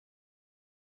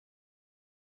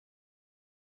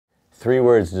3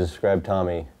 words to describe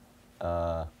Tommy.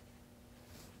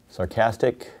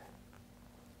 Sarcastic,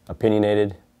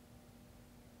 opinionated,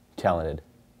 talented.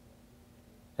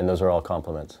 And those are all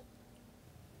compliments.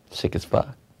 Sick as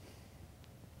fuck.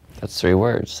 That's 3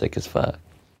 words, sick as fuck.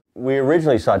 We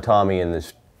originally saw Tommy in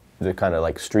the kind of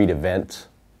like street events,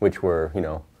 which were, you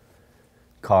know,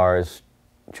 cars,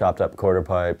 chopped up quarter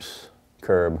pipes,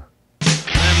 curb.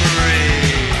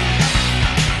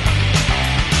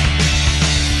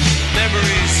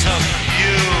 Memories of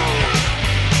you.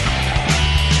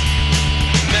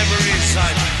 Memories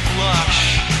I flush.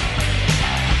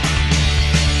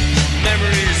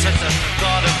 Memories at the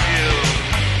thought of you.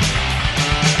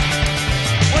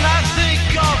 When I think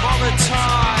of all the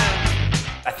time.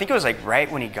 I think it was like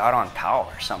right when he got on Powell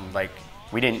or something. Like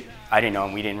I didn't know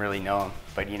him, we didn't really know him,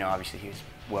 but you know, obviously he was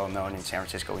well known in San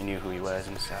Francisco. We knew who he was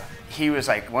and stuff. He was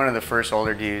like one of the first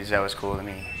older dudes that was cool to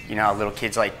me. You know how little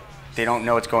kids, like, they don't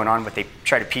know what's going on, but they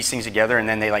try to piece things together and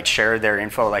then they like share their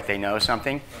info like they know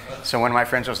something. So one of my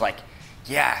friends was like,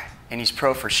 yeah, and he's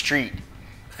pro for street.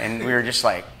 And we were just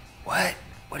like, what?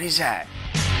 What is that?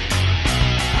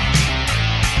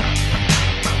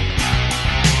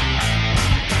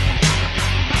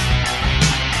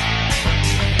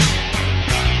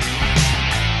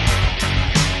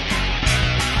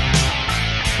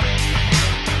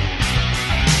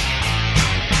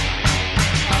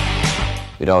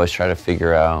 We'd always try to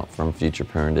figure out from Future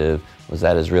Primitive, was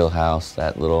that his real house,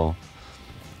 that little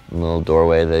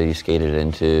doorway that he skated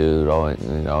into?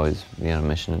 We'd always be on a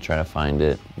mission to try to find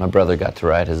it. My brother got to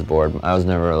ride his board. I was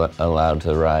never allowed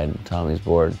to ride Tommy's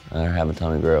board or have a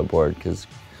Tommy Guerrero board because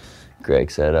Greg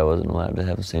said I wasn't allowed to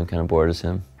have the same kind of board as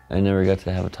him. I never got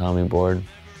to have a Tommy board.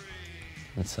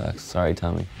 That sucks. Sorry,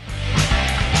 Tommy.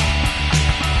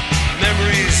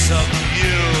 Memories of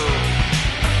you.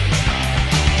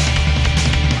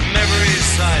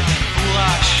 Memories I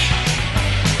flush.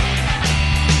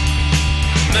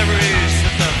 Memories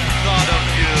at the thought of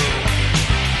you.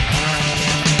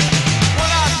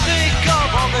 When I think of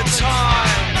all the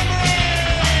time.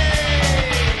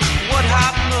 What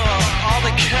happened to all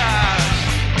the cash?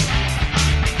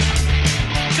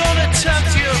 Don't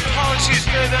attempt your apologies,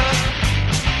 baby.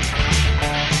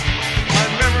 My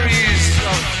memories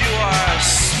of you are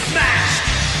smashed.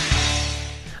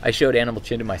 I showed Animal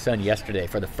Chin to my son yesterday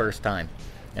for the first time.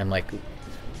 And I'm like,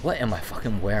 what am I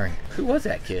fucking wearing? Who was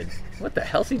that kid? What the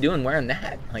hell's he doing wearing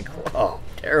that? Like, whoa,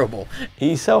 terrible.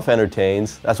 He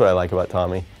self-entertains. That's what I like about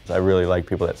Tommy. I really like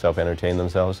people that self-entertain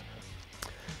themselves.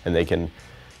 And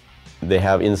they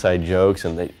have inside jokes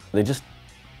and they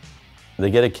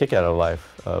get a kick out of life.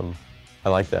 I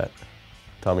like that.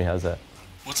 Tommy has that.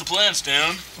 What's the plan,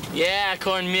 Stan? Yeah,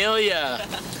 Cornelia.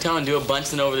 Tell him do a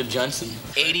Bunsen over to Johnson.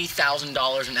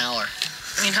 $80,000 an hour.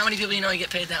 I mean, how many people you know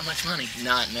get paid that much money?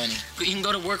 Not many. But you can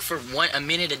go to work for a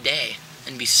minute a day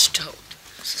and be stoked.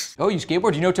 Oh, you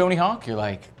skateboard? You know Tony Hawk? You're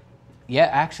like, yeah,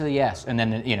 actually, yes. And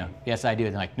then, you know, yes, I do.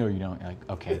 And they're like, no, you don't. You're like,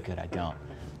 okay, good, I don't.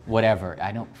 Whatever,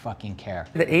 I don't fucking care.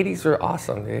 The 80s were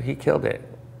awesome, dude. He killed it.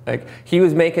 Like, he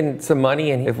was making some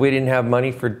money, and if we didn't have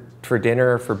money for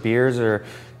dinner or for beers or,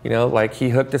 you know, like, he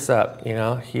hooked us up, you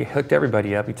know? He hooked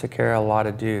everybody up. He took care of a lot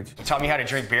of dudes. He taught me how to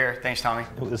drink beer. Thanks, Tommy.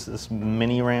 It was this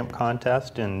mini ramp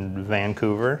contest in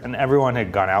Vancouver, and everyone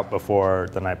had gone out before,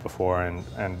 the night before,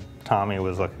 and Tommy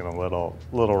was looking a little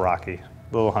rocky,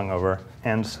 a little hungover.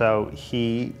 And so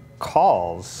he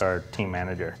calls our team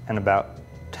manager, and about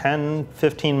 10,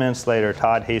 15 minutes later,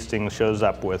 Todd Hastings shows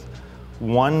up with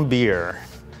 1 beer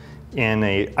in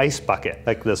a ice bucket,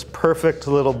 like this perfect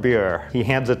little beer. He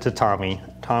hands it to Tommy.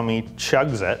 Tommy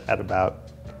chugs it at about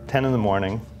 10 in the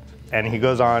morning, and he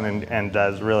goes on and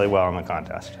does really well in the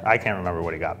contest. I can't remember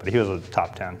what he got, but he was a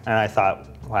top 10. And I thought,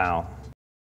 wow,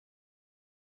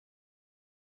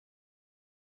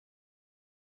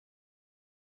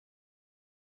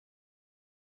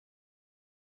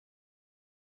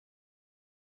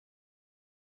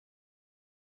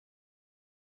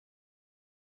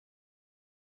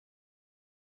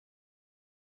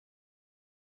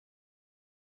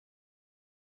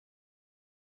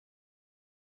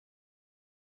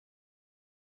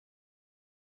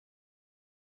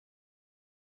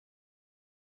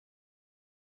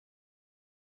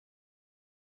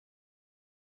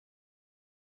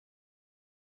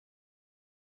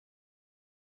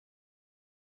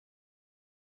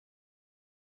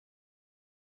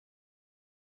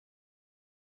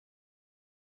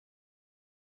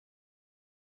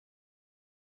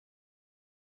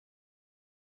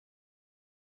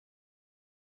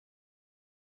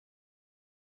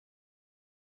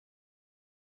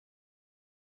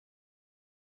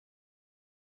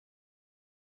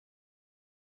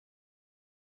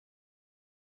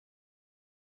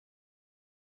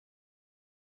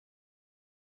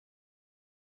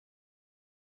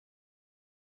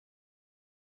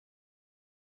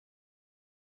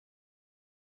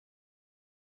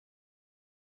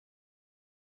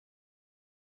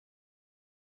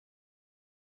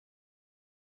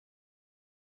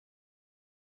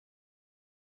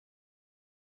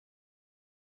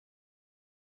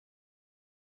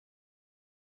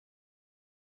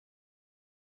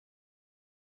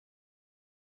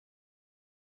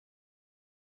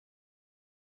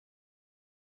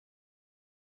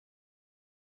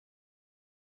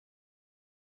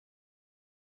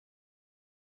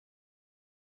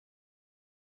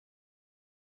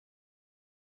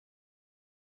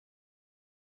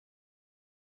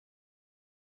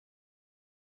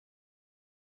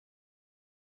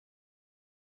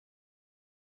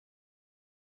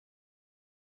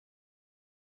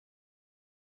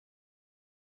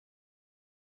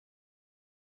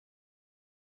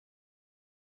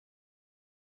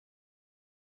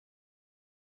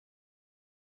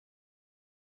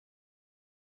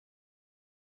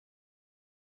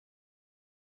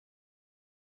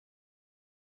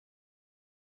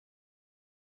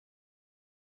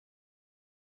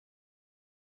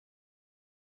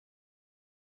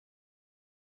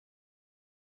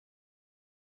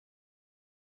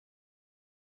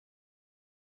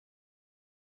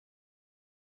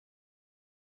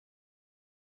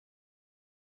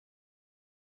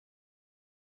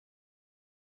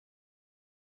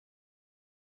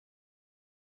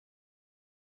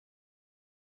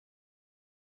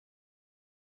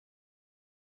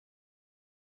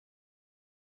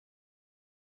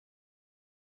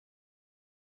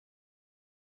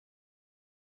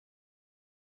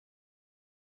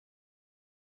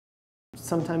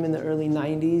 sometime in the early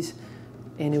 90s,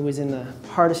 and it was in the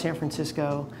heart of San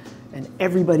Francisco, and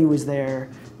everybody was there.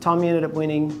 Tommy ended up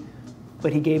winning,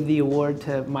 but he gave the award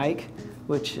to Mike,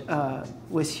 which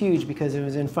was huge because it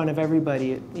was in front of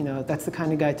everybody. You know, that's the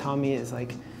kind of guy Tommy is.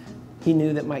 Like, he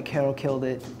knew that Mike Carroll killed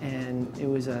it, and it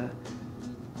was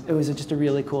just a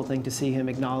really cool thing to see him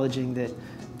acknowledging that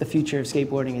the future of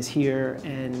skateboarding is here,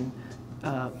 and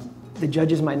the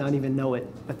judges might not even know it,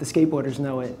 but the skateboarders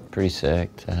know it. Pretty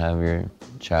sick to have your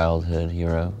childhood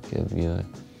hero give you,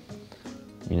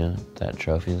 that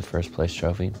trophy, the first place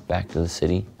trophy, back to the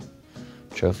city.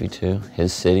 Trophy to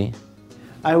his city.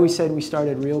 I always said we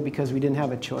started real because we didn't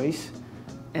have a choice.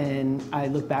 And I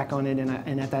look back on it,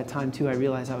 and at that time too, I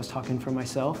realized I was talking for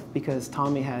myself because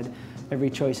Tommy had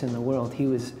every choice in the world. He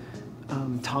was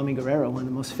Tommy Guerrero, one of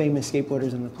the most famous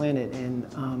skateboarders on the planet,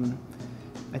 and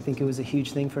I think it was a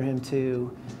huge thing for him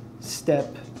to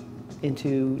step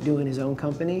into doing his own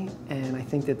company, and I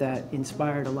think that that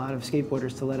inspired a lot of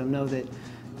skateboarders to let him know that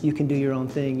you can do your own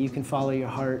thing, you can follow your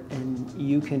heart, and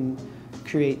you can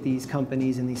create these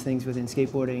companies and these things within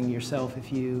skateboarding yourself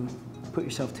if you put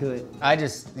yourself to it. I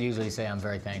just usually say I'm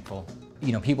very thankful.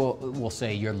 You know, people will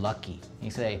say you're lucky.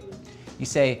 You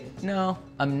say, no,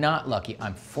 I'm not lucky,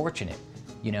 I'm fortunate.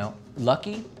 You know,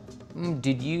 lucky?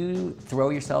 Did you throw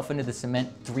yourself into the cement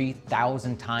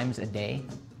 3,000 times a day?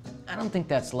 I don't think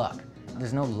that's luck.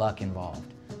 There's no luck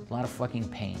involved. A lot of fucking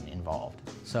pain involved.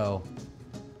 So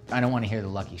I don't want to hear the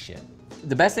lucky shit.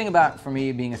 The best thing about, for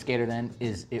me, being a skater then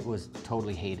is it was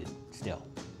totally hated still.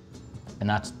 And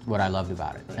that's what I loved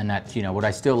about it. And that's, what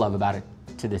I still love about it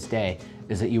to this day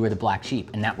is that you were the black sheep,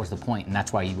 and that was the point, and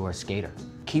that's why you were a skater.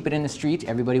 Keep it in the streets.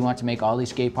 Everybody wants to make all these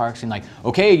skate parks and like,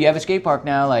 okay, you have a skate park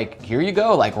now, like, here you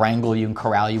go, like wrangle you and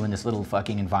corral you in this little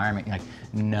fucking environment. You're like,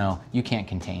 no, you can't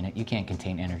contain it. You can't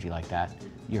contain energy like that.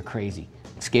 You're crazy.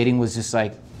 Skating was just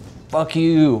like, fuck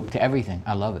you to everything.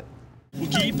 I love it. We'll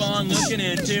keep on looking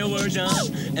until we're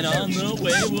done, and on the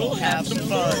way we'll have some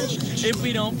fun. If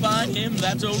we don't find him,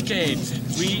 that's okay.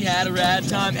 We had a rad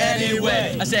time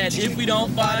anyway. I said, if we don't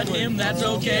find him, that's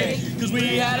okay, 'cause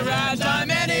we had a rad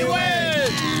time anyway.